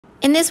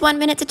In this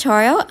 1-minute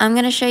tutorial, I'm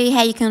going to show you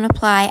how you can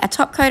apply a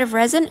top coat of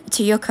resin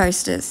to your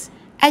coasters.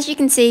 As you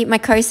can see, my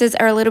coasters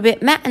are a little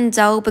bit matte and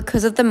dull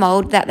because of the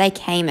mold that they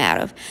came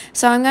out of.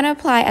 So I'm going to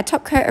apply a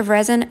top coat of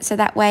resin so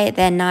that way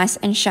they're nice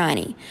and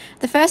shiny.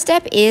 The first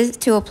step is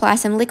to apply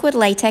some liquid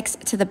latex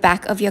to the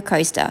back of your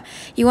coaster.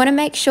 You want to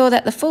make sure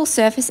that the full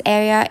surface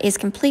area is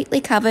completely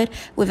covered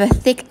with a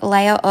thick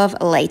layer of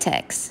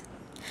latex.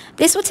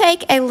 This will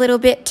take a little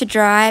bit to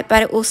dry,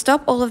 but it will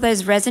stop all of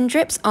those resin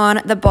drips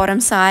on the bottom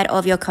side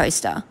of your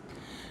coaster.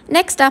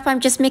 Next up, I'm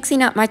just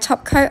mixing up my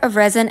top coat of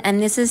resin, and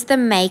this is the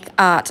Make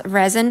Art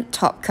Resin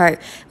Top Coat,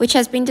 which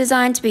has been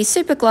designed to be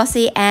super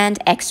glossy and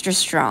extra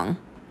strong.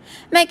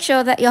 Make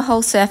sure that your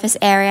whole surface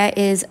area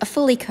is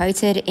fully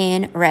coated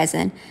in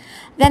resin.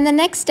 Then the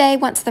next day,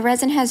 once the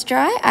resin has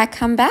dried, I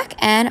come back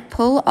and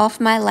pull off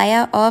my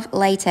layer of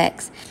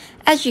latex.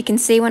 As you can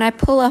see, when I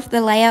pull off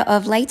the layer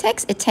of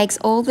latex, it takes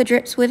all the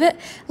drips with it,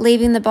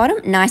 leaving the bottom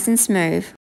nice and smooth.